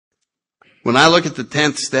When I look at the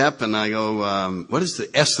 10th step and I go, what is the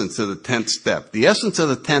essence of the 10th step? The essence of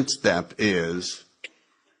the 10th step is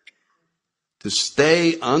to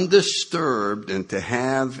stay undisturbed and to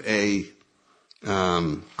have a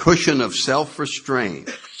cushion of self-restraint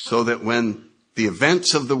so that when the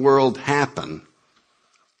events of the world happen,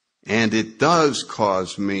 and it does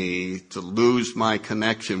cause me to lose my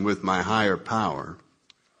connection with my higher power,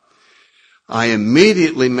 I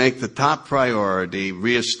immediately make the top priority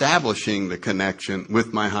reestablishing the connection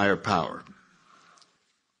with my higher power.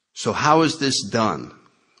 So how is this done?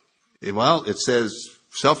 Well, it says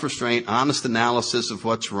self-restraint, honest analysis of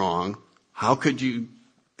what's wrong. How could you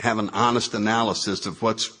have an honest analysis of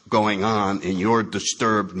what's going on in your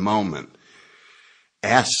disturbed moment?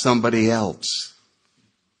 Ask somebody else.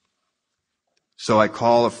 So I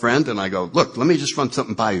call a friend and I go, look, let me just run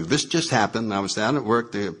something by you. This just happened. I was down at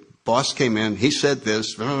work. The boss came in. He said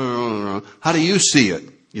this. How do you see it?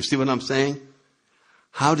 You see what I'm saying?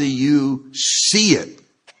 How do you see it?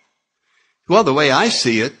 Well, the way I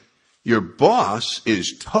see it, your boss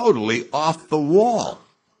is totally off the wall.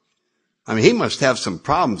 I mean, he must have some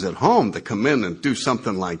problems at home to come in and do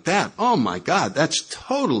something like that. Oh, my God, that's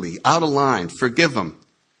totally out of line. Forgive him.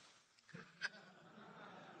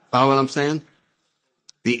 Follow what I'm saying?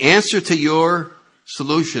 The answer to your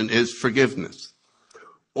solution is forgiveness.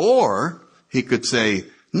 Or he could say,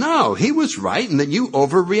 no, he was right and then you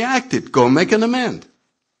overreacted. Go make an amend.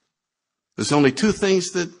 There's only two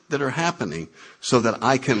things that are happening so that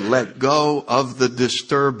I can let go of the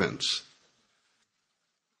disturbance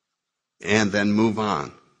and then move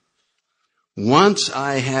on. Once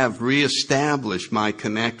I have reestablished my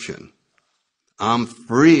connection, I'm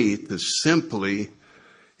free to simply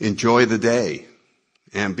enjoy the day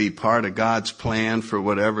and be part of God's plan for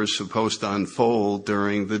whatever's supposed to unfold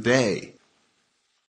during the day.